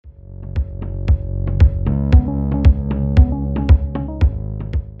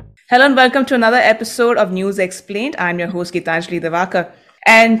Hello and welcome to another episode of News Explained. I'm your host Gitanjali Devakar.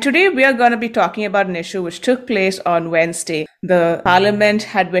 And today we are going to be talking about an issue which took place on Wednesday. The parliament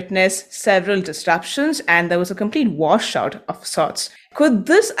had witnessed several disruptions and there was a complete washout of sorts. Could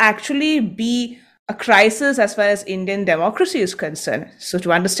this actually be a crisis as far as Indian democracy is concerned? So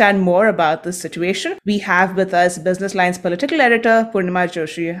to understand more about this situation, we have with us Business Line's political editor, Purnima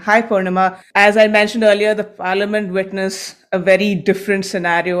Joshi. Hi, Purnima. As I mentioned earlier, the parliament witnessed a very different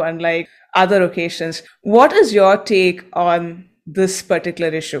scenario unlike other occasions. What is your take on this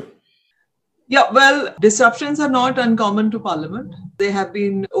particular issue? Yeah, well, disruptions are not uncommon to Parliament. There have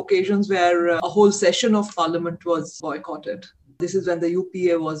been occasions where a whole session of Parliament was boycotted. This is when the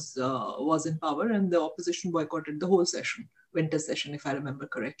UPA was in power and the opposition boycotted the whole session, winter session, if I remember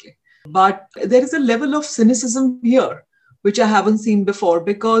correctly. But there is a level of cynicism here, which I haven't seen before,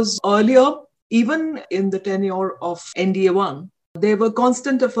 because earlier, even in the tenure of NDA-1, there were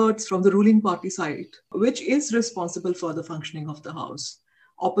constant efforts from the ruling party side, which is responsible for the functioning of the House.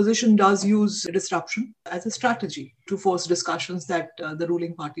 Opposition does use disruption as a strategy to force discussions that the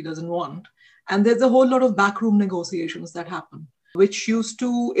ruling party doesn't want. And there's a whole lot of backroom negotiations that happen, which used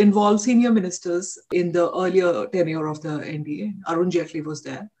to involve senior ministers in the earlier tenure of the NDA. Arun Jaitley was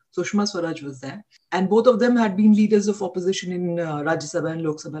there. Sushma Swaraj was there. And both of them had been leaders of opposition in Rajya Sabha and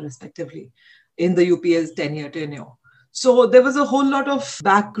Lok Sabha, respectively, in the UPA's tenure. So there was a whole lot of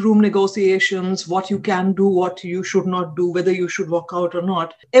backroom negotiations, what you can do, what you should not do, whether you should walk out or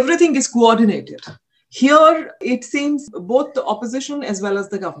not. Everything is coordinated. Here, it seems both the opposition as well as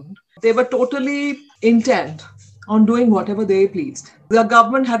the government, they were totally intent on doing whatever they pleased. The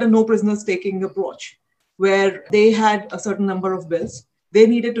government had a no prisoners taking approach, where they had a certain number of bills. They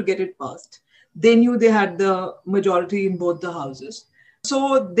needed to get it passed. They knew they had the majority in both the houses.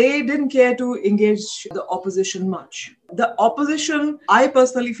 So they didn't care to engage the opposition much. The opposition, I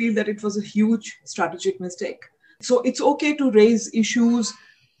personally feel that it was a huge strategic mistake. So it's okay to raise issues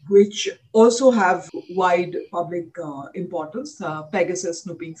which also have wide public importance. Pegasus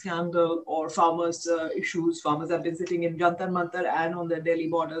snooping scandal or farmers' issues. Farmers have been sitting in Jantar Mantar and on the Delhi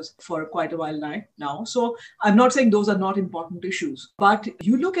borders for quite a while now. So I'm not saying those are not important issues. But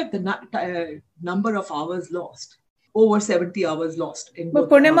you look at the number of hours lost. Over 70 hours lost in both.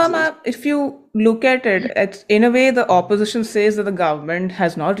 But Purnima, if you look at it, it's in a way the opposition says that the government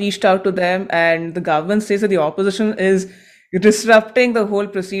has not reached out to them, and the government says that the opposition is disrupting the whole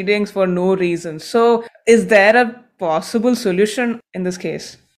proceedings for no reason. So is there a possible solution in this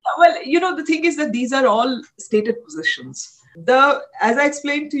case? Well, the thing is that these are all stated positions. As I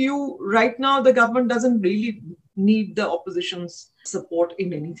explained to you, right now, the government doesn't really need the opposition's support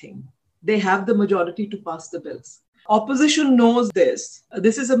in anything. They have the majority to pass the bills. Opposition knows this.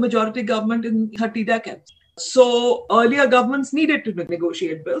 This is a majority government in 30 decades. So earlier governments needed to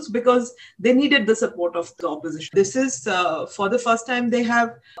negotiate bills because they needed the support of the opposition. This is for the first time they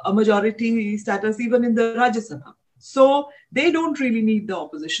have a majority status even in the Rajya Sabha. So they don't really need the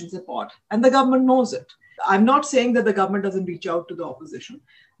opposition support and the government knows it. I'm not saying that the government doesn't reach out to the opposition,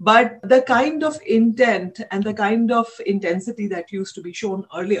 but the kind of intent and the kind of intensity that used to be shown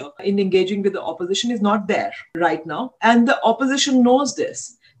earlier in engaging with the opposition is not there right now. And the opposition knows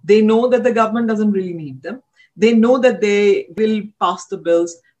this. They know that the government doesn't really need them. They know that they will pass the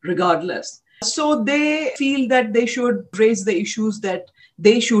bills regardless. So they feel that they should raise the issues that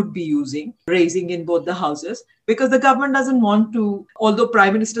they should be raising in both the houses, because the government doesn't want to, although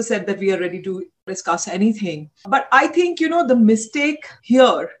Prime Minister said that we are ready to discuss anything. But I think, the mistake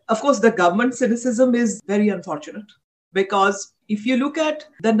here, of course, the government cynicism is very unfortunate, because if you look at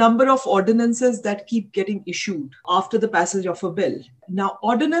the number of ordinances that keep getting issued after the passage of a bill, now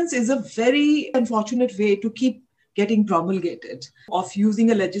ordinance is a very unfortunate way to keep getting promulgated of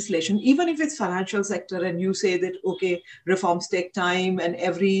using a legislation, even if it's financial sector and you say that, okay, reforms take time and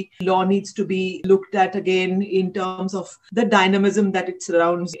every law needs to be looked at again in terms of the dynamism that it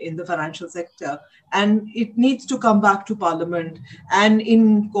surrounds in the financial sector. And it needs to come back to Parliament. And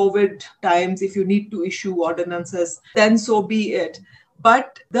in COVID times, if you need to issue ordinances, then so be it.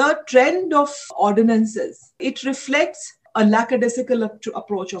 But the trend of ordinances, it reflects a lackadaisical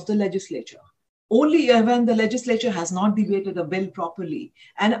approach of the legislature. Only when the legislature has not debated a bill properly.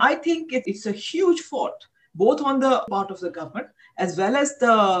 And I think it's a huge fault, both on the part of the government as well as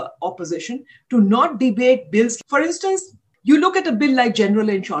the opposition, to not debate bills. For instance, you look at a bill like General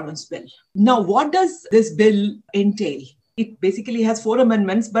Insurance Bill. Now, what does this bill entail? It basically has 4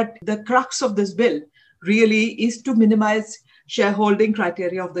 amendments, but the crux of this bill really is to minimize shareholding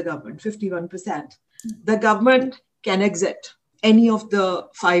criteria of the government, 51%. The government can exit any of the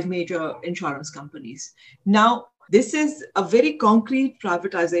 5 major insurance companies. Now, This is a very concrete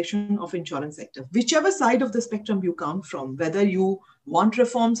privatization of insurance sector. Whichever side of the spectrum you come from, whether you want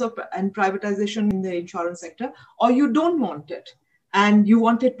reforms and privatization in the insurance sector or you don't want it and you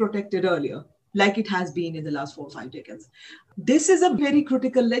want it protected earlier, like it has been in the last 4 or 5 decades. This is a very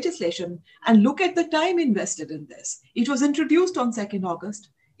critical legislation. And look at the time invested in this. It was introduced on 2nd August.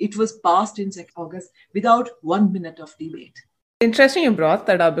 It was passed in 2nd August without 1 minute of debate. Interesting you brought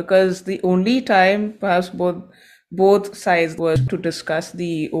that up, because the only time perhaps both sides was to discuss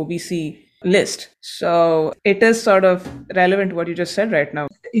the OBC list. So it is sort of relevant what you just said right now.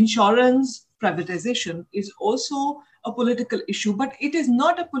 Insurance privatization is also a political issue, but it is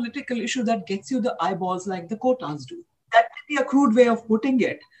not a political issue that gets you the eyeballs like the quotas do. That may be a crude way of putting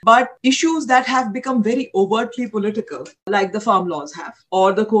it. But issues that have become very overtly political, like the farm laws have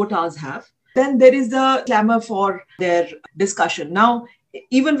or the quotas have, then there is the clamor for their discussion. Now,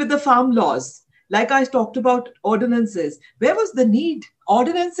 even with the farm laws, like I talked about ordinances, where was the need?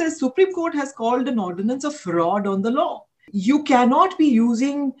 Ordinances, Supreme Court has called an ordinance a fraud on the law. You cannot be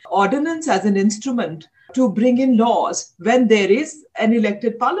using ordinance as an instrument to bring in laws when there is an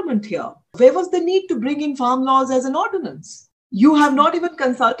elected parliament here. Where was the need to bring in farm laws as an ordinance? You have not even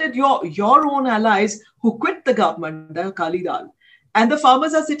consulted your own allies who quit the government, the Akali Dal. And the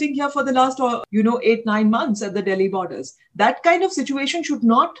farmers are sitting here for the last, 8-9 months at the Delhi borders. That kind of situation should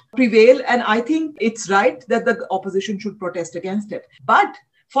not prevail. And I think it's right that the opposition should protest against it. But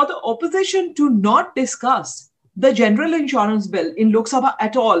for the opposition to not discuss the general insurance bill in Lok Sabha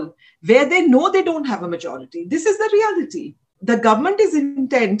at all, where they know they don't have a majority, this is the reality. The government is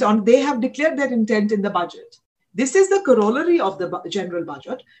intent on, they have declared their intent in the budget. This is the corollary of the general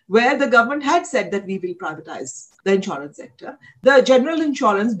budget, where the government had said that we will privatize the insurance sector. The General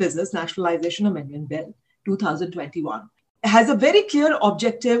Insurance Business Nationalization Amendment Bill 2021 has a very clear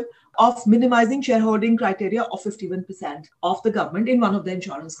objective of minimizing shareholding criteria of 51% of the government in one of the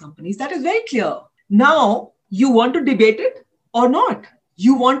insurance companies. That is very clear. Now, you want to debate it or not?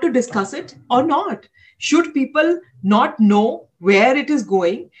 You want to discuss it or not? Should people not know where it is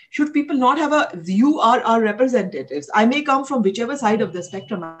going? Should people not have a view? Are our representatives? I may come from whichever side of the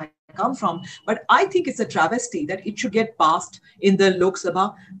spectrum I come from, but I think it's a travesty that it should get passed in the Lok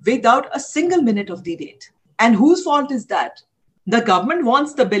Sabha without a single minute of debate. And whose fault is that? The government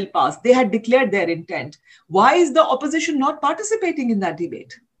wants the bill passed. They had declared their intent. Why is the opposition not participating in that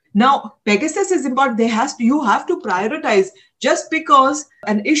debate? Now, Pegasus is important. You have to prioritize. Just because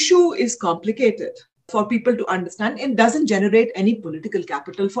an issue is complicated for people to understand, it doesn't generate any political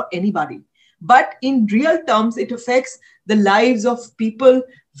capital for anybody. But in real terms, it affects the lives of people,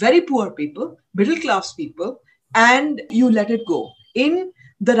 very poor people, middle class people, and you let it go. In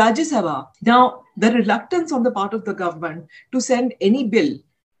the Rajya Sabha, now the reluctance on the part of the government to send any bill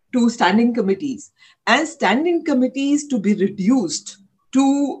to standing committees and standing committees to be reduced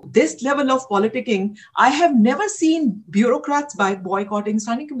to this level of politicking, I have never seen bureaucrats boycotting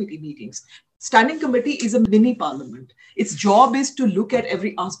standing committee meetings. Standing committee is a mini parliament. Its job is to look at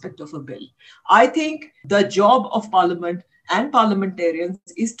every aspect of a bill. I think the job of parliament and parliamentarians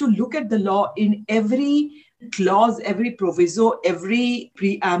is to look at the law in every clause, every proviso, every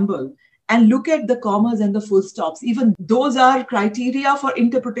preamble, and look at the commas and the full stops. Even those are criteria for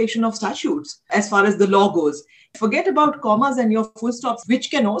interpretation of statutes as far as the law goes. Forget about commas and your full stops, which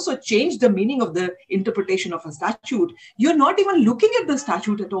can also change the meaning of the interpretation of a statute. You're not even looking at the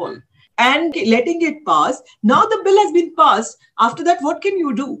statute at all and letting it pass. Now the bill has been passed. After that, what can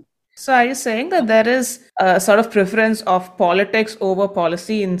you do? So are you saying that there is a sort of preference of politics over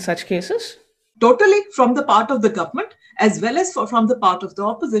policy in such cases? Totally, from the part of the government as well as from the part of the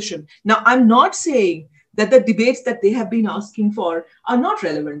opposition. Now, I'm not saying that the debates that they have been asking for are not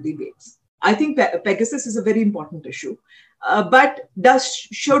relevant debates. I think Pegasus is a very important issue. But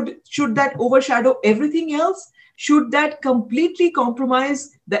should that overshadow everything else? Should that completely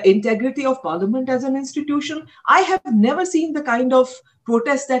compromise the integrity of Parliament as an institution? I have never seen the kind of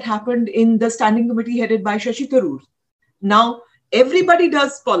protest that happened in the standing committee headed by Shashi Tharoor. Now, everybody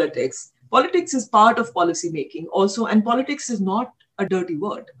does politics. Politics is part of policy making also, and politics is not a dirty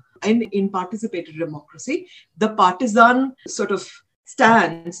word. And in participatory democracy, the partisan sort of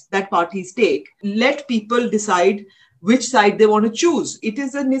stance that parties take, let people decide which side they want to choose. It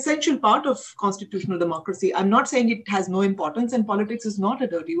is an essential part of constitutional democracy. I'm not saying it has no importance, and politics is not a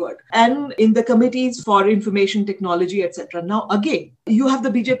dirty word. And in the committees for information technology, etc. Now, again, you have the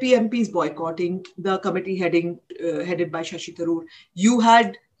BJP MPs boycotting the committee headed by Shashi Tharoor. You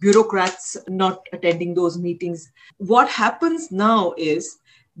had bureaucrats not attending those meetings. What happens now is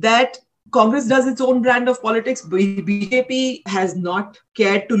that Congress does its own brand of politics. BJP has not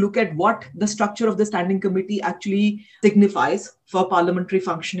cared to look at what the structure of the standing committee actually signifies for parliamentary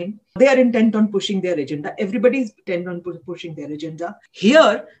functioning. They are intent on pushing their agenda. Everybody is intent on pushing their agenda.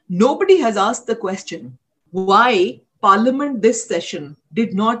 Here, nobody has asked the question why Parliament this session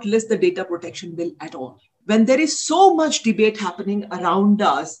did not list the data protection bill at all. When there is so much debate happening around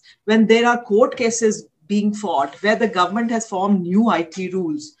us, when there are court cases being fought, where the government has formed new IT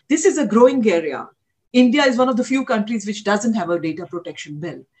rules. This is a growing area. India is one of the few countries which doesn't have a data protection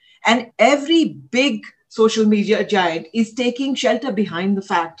bill. And every big social media giant is taking shelter behind the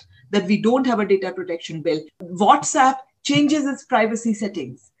fact that we don't have a data protection bill. WhatsApp changes its privacy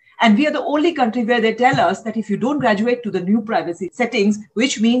settings. And we are the only country where they tell us that if you don't graduate to the new privacy settings,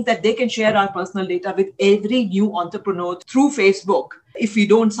 which means that they can share our personal data with every new entrepreneur through Facebook. If we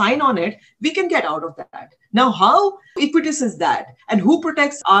don't sign on it, we can get out of that. Now, how ubiquitous is that? And who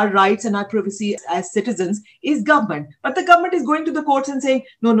protects our rights and our privacy as citizens is government. But the government is going to the courts and saying,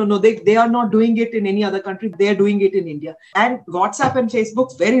 no, they are not doing it in any other country. They are doing it in India. And WhatsApp and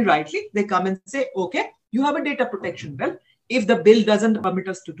Facebook, very rightly, they come and say, okay, you have a data protection bill. If the bill doesn't permit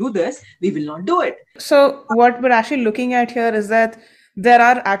us to do this, we will not do it. So what we're actually looking at here is that there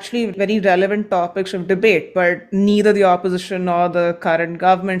are actually very relevant topics of debate, but neither the opposition nor the current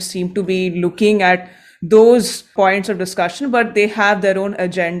government seem to be looking at those points of discussion, but they have their own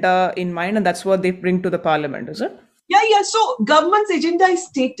agenda in mind, and that's what they bring to the parliament, is it? Yeah. So government's agenda is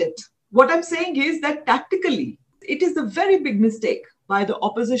stated. What I'm saying is that tactically, it is a very big mistake by the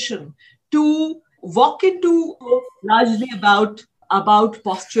opposition to walk into largely about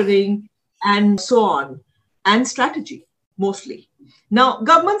posturing and so on, and strategy mostly. Now,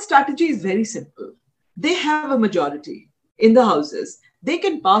 government strategy is very simple. They have a majority in the houses. They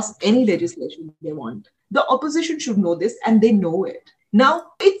can pass any legislation they want. The opposition should know this, and they know it.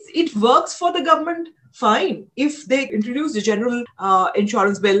 Now, it works for the government fine if they introduce the general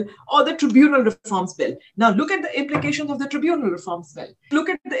insurance bill or the tribunal reforms bill. Now, look at the implications of the tribunal reforms bill. Look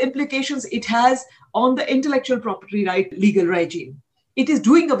at the implications it has on the intellectual property right legal regime. It is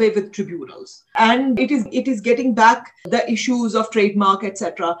doing away with tribunals, and it is getting back the issues of trademark,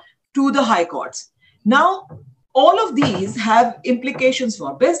 etc., to the high courts. Now, all of these have implications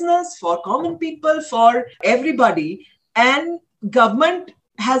for business, for common people, for everybody, and government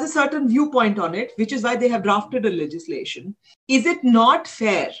has a certain viewpoint on it, which is why they have drafted a legislation. Is it not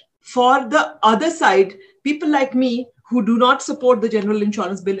fair for the other side, people like me who do not support the general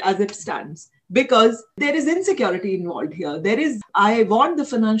insurance bill as it stands? Because there is insecurity involved here. I want the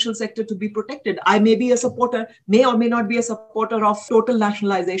financial sector to be protected. I may be a supporter, may or may not be a supporter of total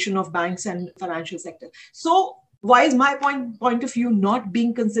nationalization of banks and financial sector. So why is my point of view not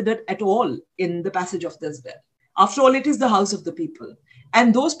being considered at all in the passage of this bill? After all, it is the house of the people.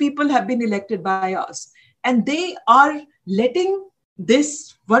 And those people have been elected by us. And they are letting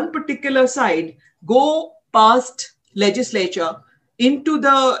this one particular side go past legislature into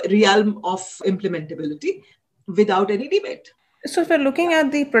the realm of implementability without any debate. So if we're looking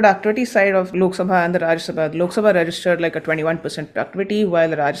at the productivity side of Lok Sabha and the Rajya Sabha, Lok Sabha registered like a 21% productivity, while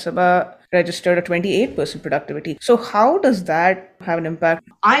the Rajya Sabha registered a 28% productivity. So how does that have an impact?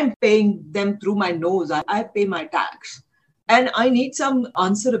 I'm paying them through my nose. I pay my tax. And I need some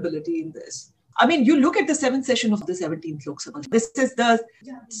answerability in this. I mean, you look at the 7th session of the 17th Lok Sabha. This is the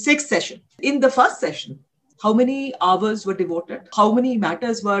 6th session. In the first session, how many hours were devoted? How many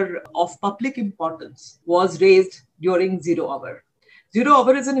matters were of public importance was raised during 0 hour? 0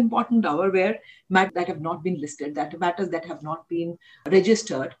 hour is an important hour where matters that have not been listed, that matters that have not been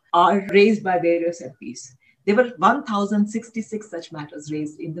registered are raised by various MPs. There were 1,066 such matters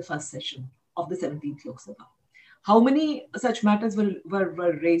raised in the first session of the 17th Lok Sabha. How many such matters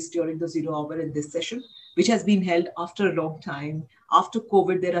were raised during the 0 hour in this session, which has been held after a long time? After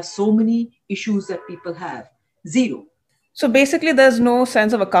COVID, there are so many issues that people have. 0. So basically, there's no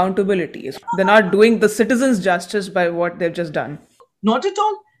sense of accountability. They're not doing the citizens justice by what they've just done. Not at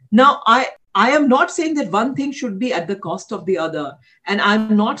all. Now, I am not saying that one thing should be at the cost of the other. And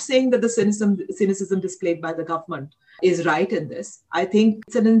I'm not saying that the cynicism displayed by the government is right in this. I think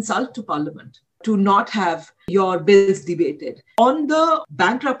it's an insult to Parliament to not have your bills debated. On the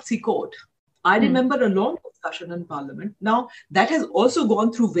bankruptcy code, I remember a long discussion in Parliament. Now, that has also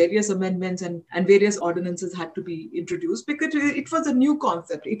gone through various amendments and various ordinances had to be introduced because it was a new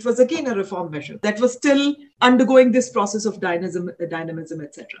concept. It was again a reform measure that was still undergoing this process of dynamism,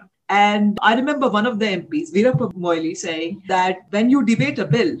 etc. And I remember one of the MPs, Veerappa Moily, saying that when you debate a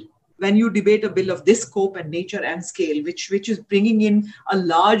bill, when you debate a bill of this scope and nature and scale, which is bringing in a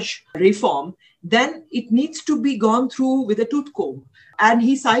large reform, then it needs to be gone through with a tooth comb. And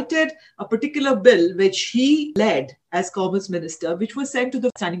he cited a particular bill which he led as Commerce Minister, which was sent to the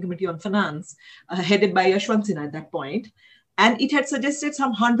Standing Committee on Finance, headed by Yashwant Sinha at that point. And it had suggested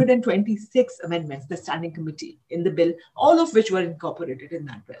some 126 amendments, the Standing Committee, in the bill, all of which were incorporated in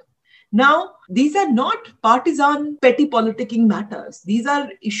that bill. Now, these are not partisan, petty politicking matters. These are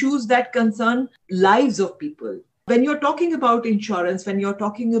issues that concern lives of people. When you're talking about insurance, when you're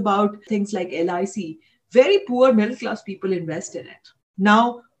talking about things like LIC, very poor middle class people invest in it.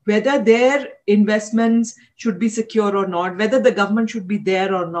 Now, whether their investments should be secure or not, whether the government should be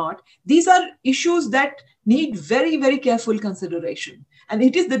there or not, these are issues that need very, very careful consideration. And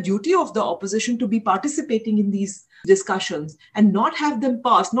it is the duty of the opposition to be participating in these discussions and not have them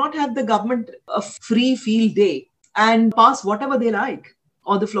pass, not have the government a free field day and pass whatever they like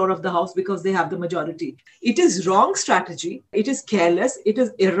on the floor of the house because they have the majority. It is wrong strategy. It is careless. It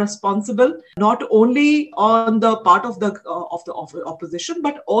is irresponsible, not only on the part of the opposition,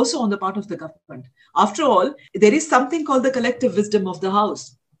 but also on the part of the government. After all, there is something called the collective wisdom of the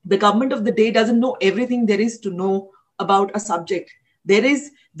house. The government of the day doesn't know everything there is to know about a subject. There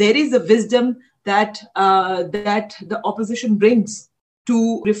is a wisdom that the opposition brings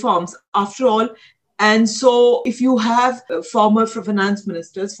to reforms. After all, and so if you have former finance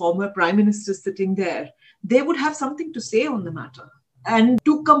ministers, former prime ministers sitting there, they would have something to say on the matter. And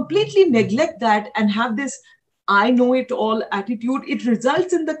to completely neglect that and have this I know it all attitude, it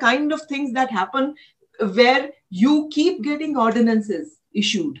results in the kind of things that happen where you keep getting ordinances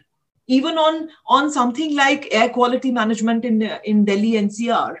issued. Even on something like air quality management in Delhi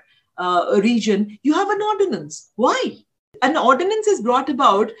NCR region, you have an ordinance. Why? An ordinance is brought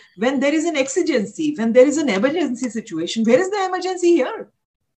about when there is an exigency, when there is an emergency situation. Where is the emergency here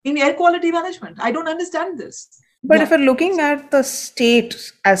in air quality management? I don't understand this. But if we're looking at the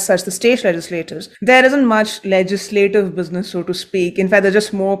state as such, the state legislators, there isn't much legislative business, so to speak. In fact, there's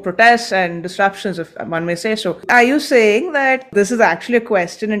just more protests and disruptions, if one may say so. Are you saying that this is actually a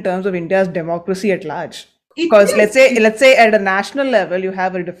question in terms of India's democracy at large? Because let's say at a national level, you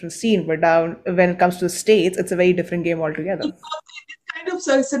have a different scene, but down when it comes to the states, it's a very different game altogether. This kind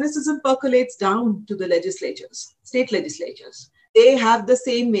of cynicism percolates down to the legislatures, state legislatures. They have the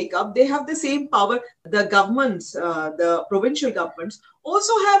same makeup. They have the same power. The governments, the provincial governments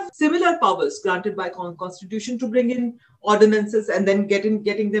also have similar powers granted by constitution to bring in ordinances and then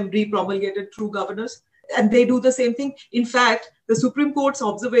getting them re-promulgated through governors. And they do the same thing. In fact, the Supreme Court's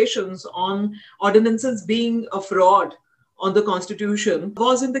observations on ordinances being a fraud on the constitution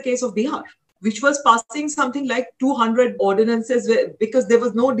was in the case of Bihar, which was passing something like 200 ordinances because there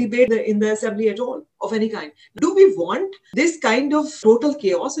was no debate in the assembly at all of any kind. Do we want this kind of total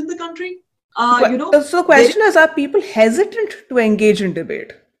chaos in the country? So the question is, are people hesitant to engage in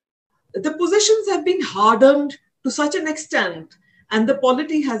debate? The positions have been hardened to such an extent and the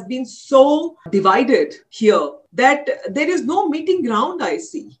polity has been so divided here that there is no meeting ground, I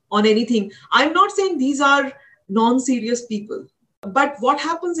see, on anything. I'm not saying these are non-serious people. But what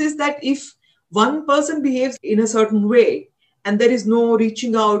happens is that if one person behaves in a certain way and there is no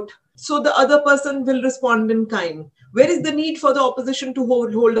reaching out, so the other person will respond in kind. Where is the need for the opposition to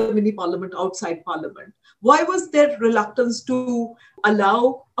hold a mini parliament outside parliament? Why was there reluctance to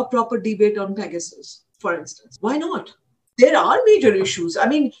allow a proper debate on Pegasus, for instance? Why not? There are major issues. I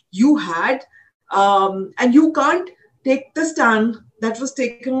mean, you had, and you can't take the stand that was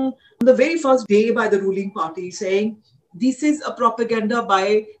taken on the very first day by the ruling party saying, this is a propaganda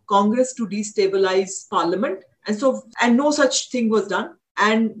by Congress to destabilize Parliament. And no such thing was done.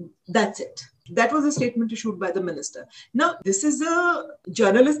 And that's it. That was a statement issued by the minister. Now, this is a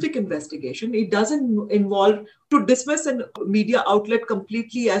journalistic investigation. It doesn't involve to dismiss a media outlet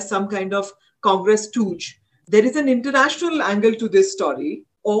completely as some kind of Congress stooge. There is an international angle to this story.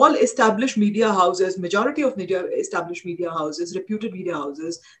 All established media houses, majority of established media houses, reputed media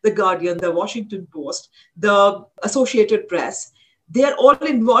houses, The Guardian, The Washington Post, The Associated Press, they are all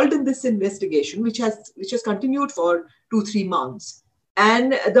involved in this investigation, which has continued for 2-3 months.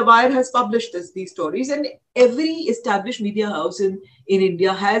 And The Wire has published these stories, and every established media house in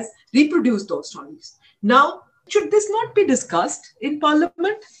India has reproduced those stories. Now, should this not be discussed in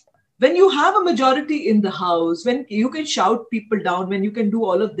Parliament? When you have a majority in the house, when you can shout people down, when you can do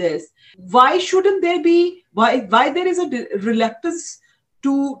all of this, why shouldn't there be, why there is a reluctance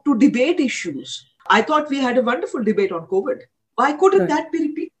to debate issues? I thought we had a wonderful debate on COVID. Why couldn't that be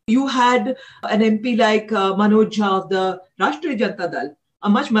repeated? You had an MP like Manoj Jha of the Rashtriya Janata Dal, a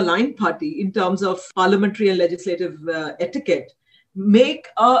much maligned party in terms of parliamentary and legislative etiquette. make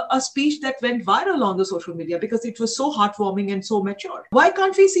a speech that went viral on the social media because it was so heartwarming and so mature. Why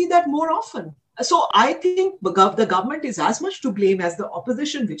can't we see that more often? So I think the government is as much to blame as the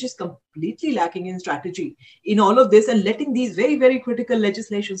opposition, which is completely lacking in strategy in all of this and letting these very, very critical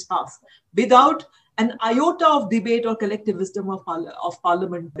legislations pass without an iota of debate or collective wisdom of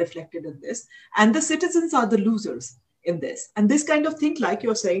parliament reflected in this. And the citizens are the losers in this. And this kind of thing, like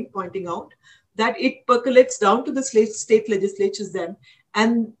you're saying, pointing out, that it percolates down to the state legislatures then.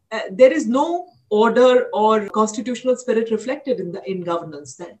 And there is no order or constitutional spirit reflected in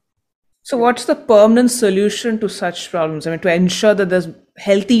governance then. So what's the permanent solution to such problems? I mean, to ensure that there's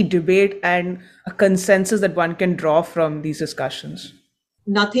healthy debate and a consensus that one can draw from these discussions?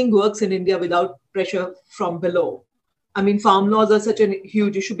 Nothing works in India without pressure from below. I mean, farm laws are such a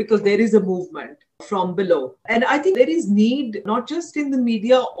huge issue because there is a movement from below. And I think there is need, not just in the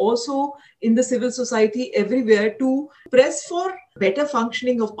media, also in the civil society, everywhere, to press for better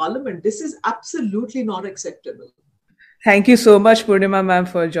functioning of parliament. This is absolutely not acceptable. Thank you so much, Purnima ma'am,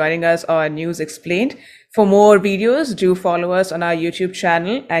 for joining us on News Explained. For more videos, do follow us on our YouTube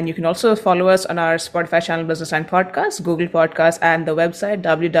channel, and you can also follow us on our Spotify channel, Business Line Podcast, Google Podcast, and the website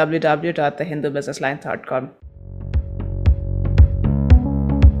www.thehindubusinessline.com.